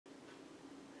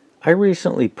I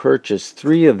recently purchased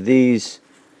 3 of these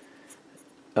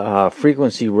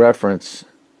frequency reference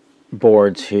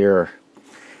boards here,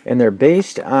 and they're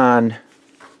based on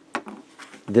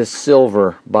this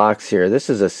silver box here. This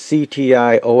is a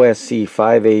CTI OSC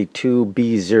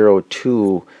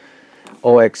 5A2B02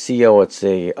 OXO. It's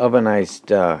a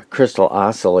ovenized crystal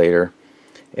oscillator,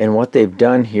 and what they've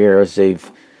done here is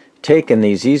they've taken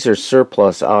these are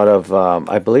surplus out of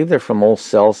I believe they're from old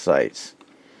cell sites,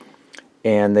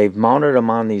 and they've mounted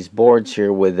them on these boards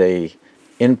here with a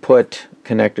input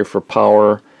connector for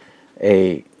power,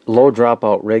 a low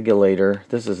dropout regulator.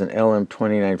 This is an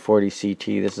LM2940 CT.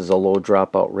 This is a low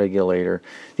dropout regulator.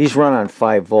 These run on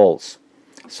 5 volts,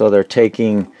 so they're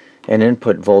taking an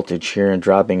input voltage here and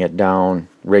dropping it down,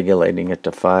 regulating it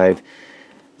to 5.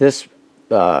 This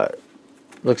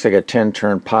looks like a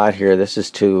 10-turn pot here. This is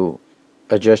to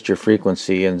adjust your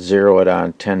frequency and zero it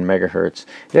on 10 megahertz.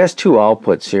 It has 2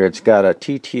 outputs here. It's got a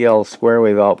TTL square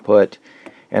wave output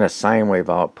and a sine wave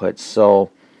output. So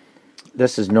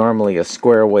this is normally a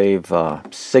square wave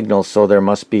signal, so there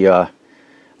must be a,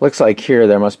 looks like here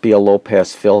there must be a low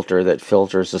pass filter that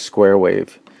filters the square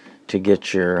wave to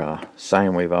get your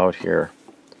sine wave out here.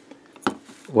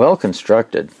 Well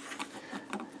constructed.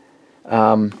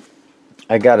 I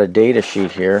got a data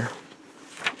sheet here,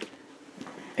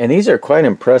 and these are quite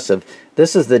impressive.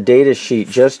 This is the data sheet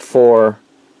just for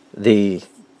the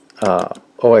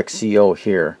OCXO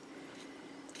here,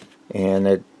 and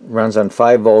it runs on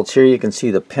 5 volts. Here you can see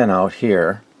the pin out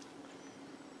here.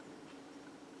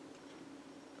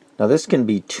 Now this can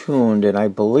be tuned, and I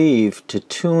believe to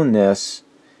tune this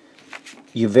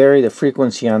you vary the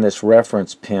frequency on this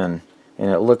reference pin, and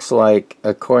it looks like,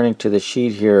 according to the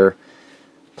sheet here,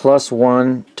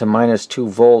 +1 to -2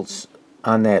 volts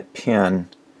on that pin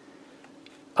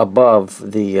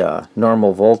above the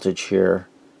normal voltage here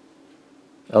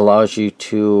allows you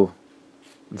to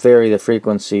vary the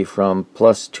frequency from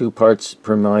 +2 parts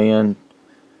per million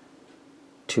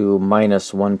to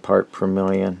 -1 part per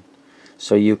million.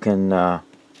 So you can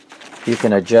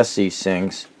adjust these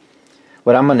things.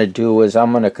 What I'm going to do is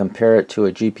I'm going to compare it to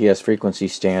a GPS frequency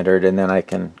standard, and then I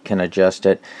can adjust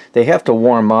it. They have to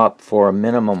warm up for a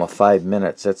minimum of 5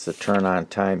 minutes. That's the turn on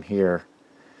time here.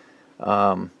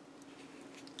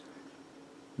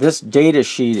 This data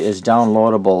sheet is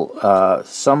downloadable.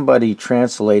 Somebody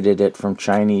translated it from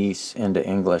Chinese into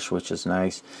English, which is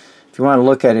nice. If you want to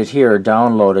look at it here,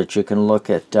 download it, you can look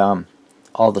at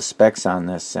all the specs on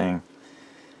this thing.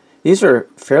 These are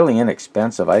fairly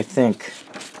inexpensive. I think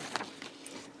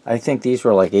these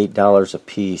were like $8 a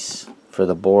piece for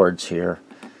the boards here,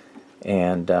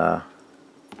 and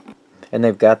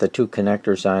they've got the 2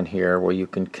 connectors on here where you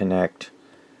can connect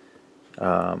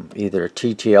either a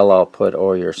TTL output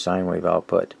or your sine wave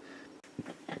output.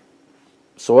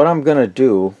 So what I'm going to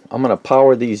do, I'm going to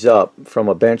power these up from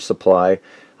a bench supply.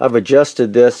 I've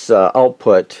adjusted this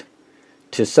output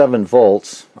to 7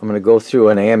 volts. I'm going to go through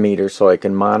an ammeter so I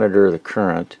can monitor the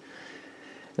current.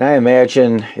 And I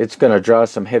imagine it's going to draw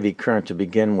some heavy current to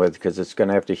begin with, because it's going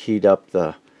to have to heat up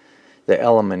the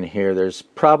element here. There's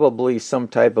probably some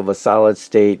type of a solid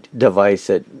state device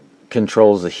that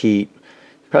controls the heat.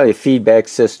 Probably a feedback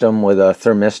system with a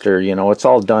thermistor. You know, it's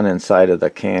all done inside of the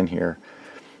can here.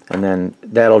 And then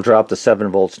that'll drop the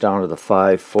 7 volts down to the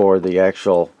 5 for the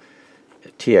actual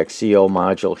TXCO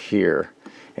module here.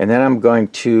 And then I'm going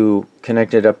to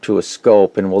connect it up to a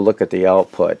scope, and we'll look at the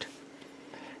output.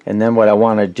 And then what I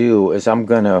want to do is I'm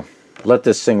going to let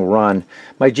this thing run.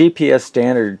 My GPS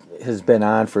standard has been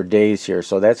on for days here,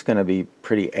 so that's going to be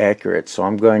pretty accurate. So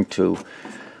I'm going to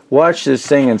watch this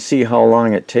thing and see how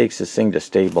long it takes this thing to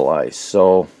stabilize.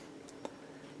 So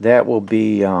that will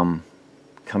be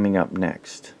coming up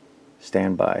next.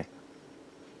 Stand by.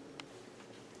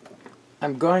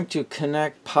 I'm going to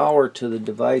connect power to the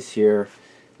device here.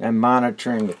 I'm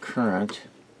monitoring the current.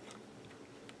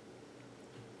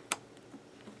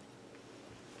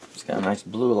 It's got a nice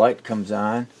blue light comes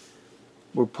on.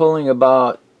 We're pulling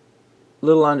about a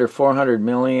little under 400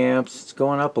 milliamps. It's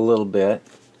going up a little bit.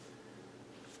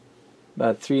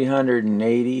 About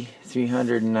 380,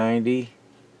 390.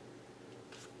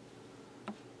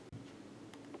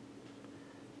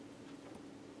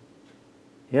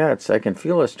 Yeah, I can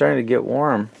feel it's starting to get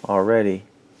warm already.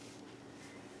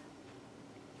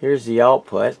 Here's the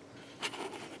output.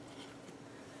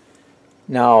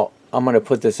 Now I'm going to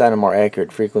put this on a more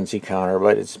accurate frequency counter,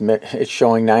 but it's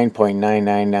showing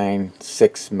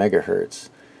 9.9996 megahertz.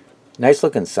 Nice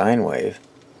looking sine wave.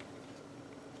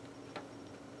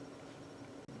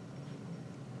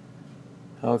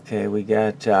 Okay, we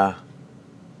got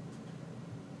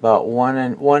about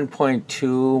 1.2,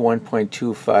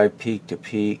 1.25 peak to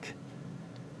peak.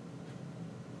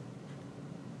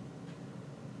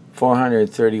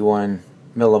 431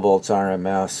 millivolts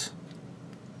RMS.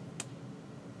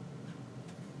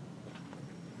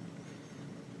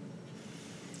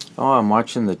 Oh, I'm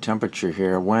watching the temperature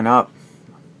here. Went up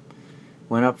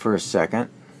for a second.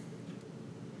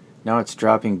 Now it's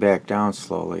dropping back down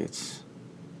slowly. It's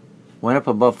went up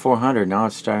above 400. Now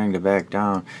it's starting to back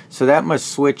down. So that must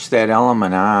switch that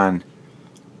element on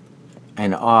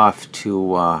and off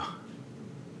to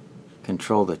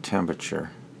control the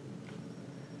temperature.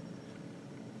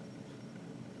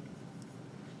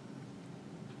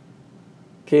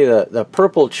 Okay, the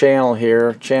purple channel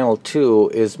here, channel 2,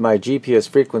 is my GPS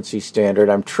frequency standard.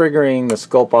 I'm triggering the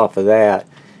scope off of that,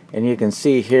 and you can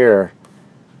see here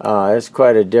there's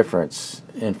quite a difference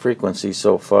in frequency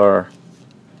so far.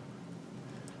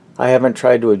 I haven't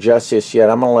tried to adjust this yet.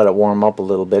 I'm going to let it warm up a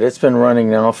little bit. It's been running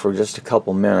now for just a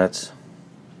couple minutes.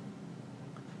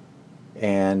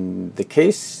 And the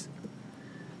case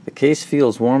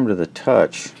feels warm to the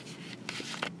touch.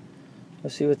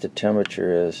 Let's see what the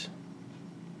temperature is.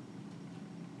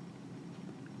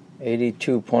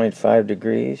 82.5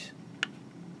 degrees,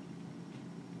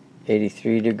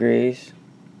 83 degrees,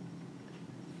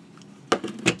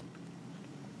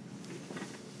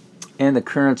 and the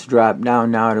current's dropped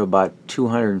down now to about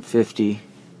 250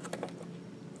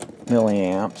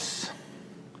 milliamps.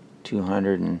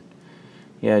 200 and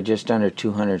just under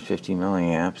 250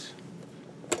 milliamps.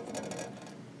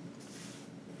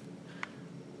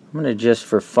 I'm going to, just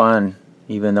for fun,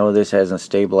 even though this hasn't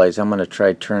stabilized, I'm going to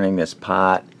try turning this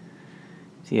pot.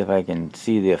 See if I can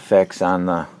see the effects on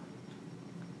the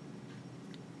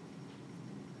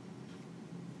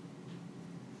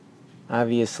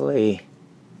obviously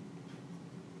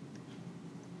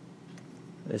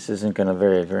this isn't going to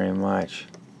vary very much.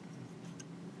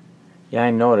 Yeah,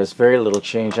 I noticed very little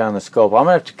change on the scope. I'm going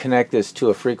to have to connect this to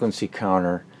a frequency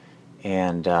counter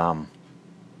and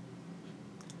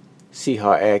see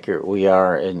how accurate we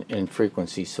are in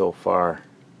frequency so far.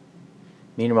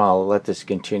 Meanwhile, I'll let this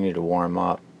continue to warm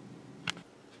up.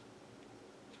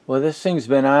 Well, this thing's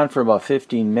been on for about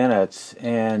 15 minutes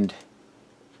and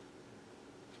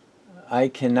I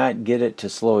cannot get it to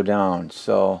slow down.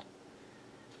 So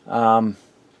I'm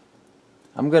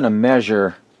going to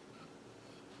measure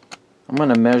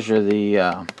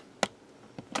the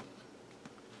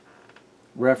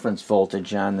reference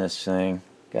voltage on this thing.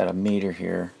 Got a meter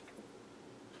here.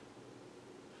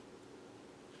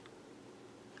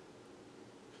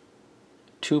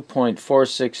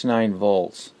 2.469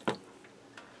 volts,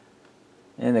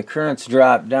 and the current's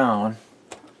dropped down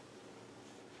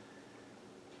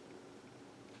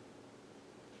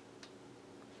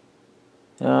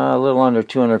a little under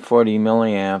 240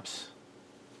 milliamps.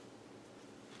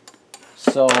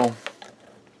 So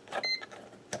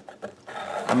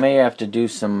I may have to do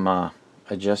some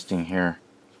adjusting here.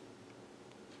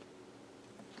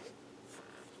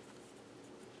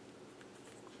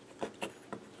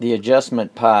 The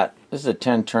adjustment pot, this is a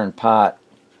 10-turn pot,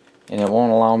 and it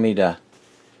won't allow me to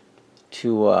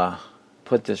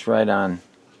put this right on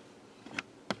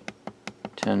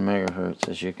 10 megahertz,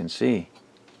 as you can see.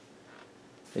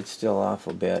 It's still off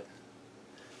a bit.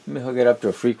 Let me hook it up to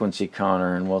a frequency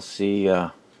counter and we'll see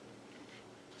what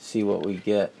we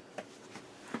get.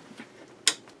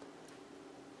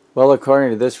 Well, according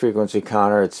to this frequency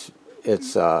counter, it's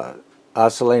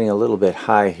oscillating a little bit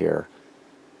high here.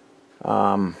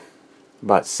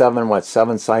 About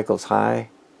 7 cycles high.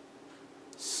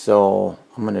 So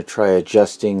I'm going to try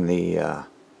adjusting the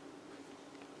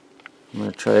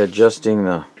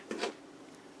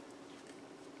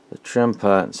trim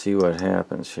pot and see what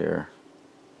happens here.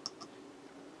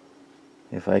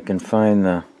 If I can find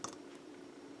the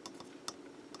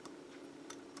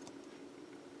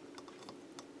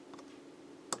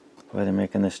boy, they're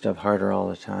making this stuff harder all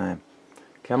the time.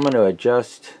 Okay, I'm going to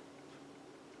adjust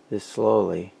this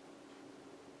slowly.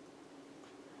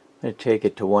 I'm going to take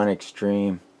it to one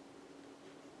extreme.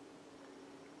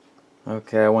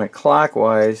 Okay, I went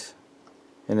clockwise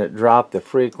and it dropped the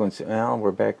frequency. Well,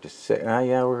 we're back to 6.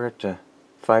 Yeah, we're at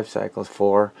 5 cycles,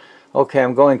 4. Okay,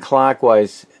 I'm going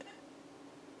clockwise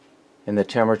and the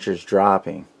temperature's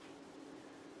dropping.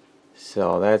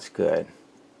 So that's good.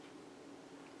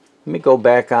 Let me go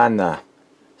back on the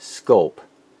scope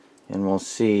and we'll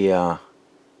see what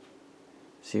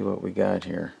we got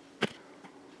here.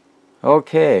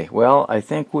 Okay, well, I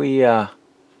think we're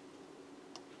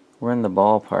in the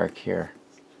ballpark here.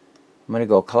 I'm going to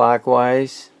go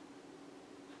clockwise,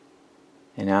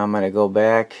 and now I'm going to go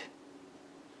back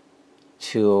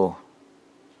to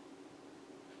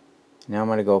Now I'm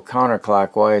going to go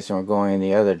counterclockwise and we're going in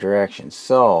the other direction.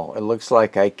 So it looks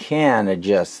like I can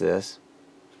adjust this.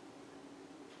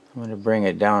 I'm going to bring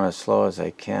it down as slow as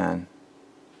I can.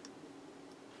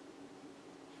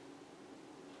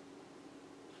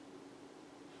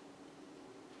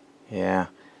 Yeah,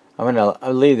 I'm going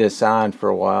to leave this on for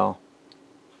a while.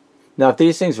 Now if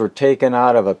these things were taken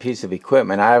out of a piece of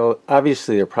equipment,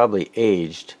 obviously they're probably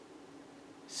aged.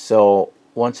 So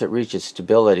once it reaches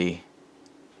stability,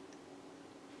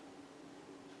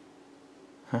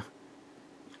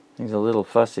 things a little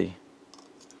fussy.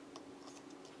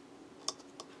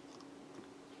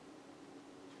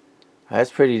 That's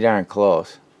pretty darn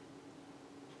close.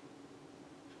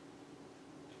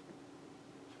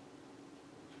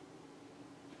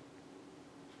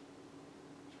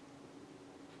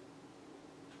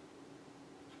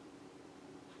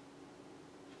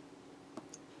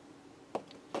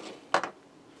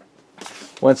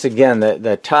 Once again,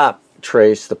 the top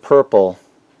trace, the purple,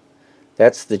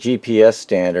 that's the GPS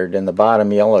standard, and the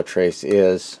bottom yellow trace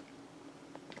is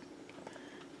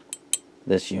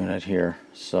this unit here.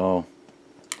 So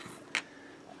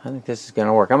I think this is going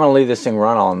to work. I'm going to leave this thing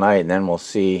run all night, and then we'll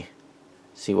see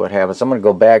what happens. I'm going to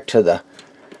go back to the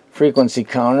frequency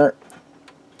counter.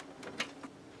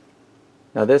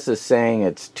 Now this is saying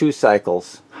it's 2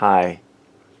 cycles high,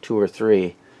 2 or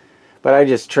 3, but I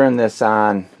just turned this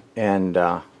on, and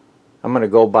I'm going to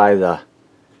go by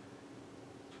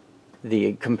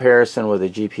the comparison with the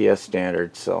GPS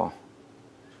standard, so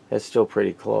that's still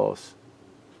pretty close.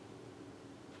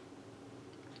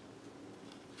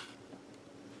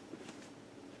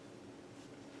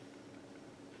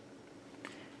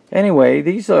 Anyway,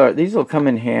 these will come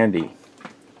in handy.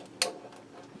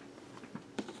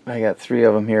 I got 3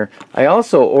 of them here. I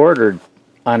also ordered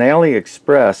on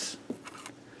AliExpress.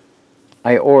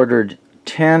 I ordered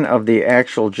 10 of the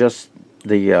actual, just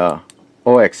the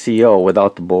OCXO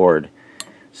without the board.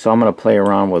 So I'm going to play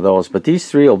around with those. But these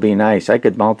 3 will be nice. I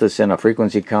could mount this in a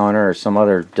frequency counter or some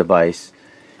other device,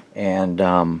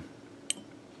 and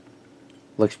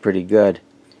looks pretty good.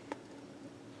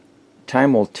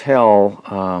 Time will tell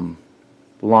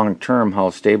long term how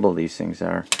stable these things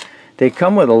are. They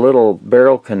come with a little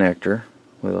barrel connector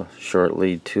with a short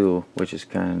lead too, which is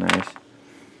kind of nice.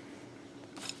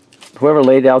 Whoever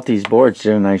laid out these boards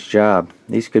did a nice job.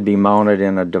 These could be mounted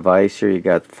in a device. Here you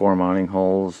got 4 mounting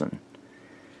holes. And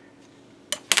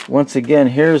once again,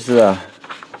 here's the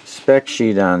spec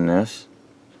sheet on this.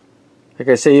 Like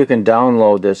I say, you can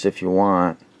download this if you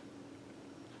want.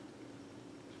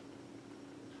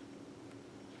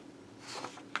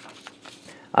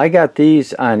 I got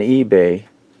these on eBay,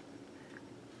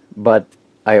 but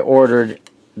I ordered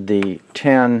the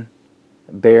 10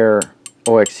 bare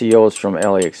OCXOs from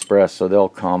AliExpress, so they'll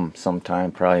come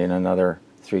sometime, probably in another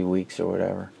 3 weeks or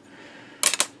whatever.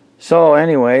 So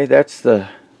anyway, that's the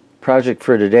project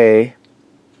for today.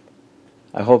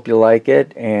 I hope you like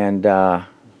it, and I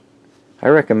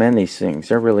recommend these things.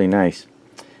 They're really nice.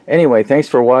 Anyway, thanks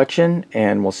for watching,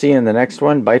 and we'll see you in the next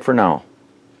one. Bye for now.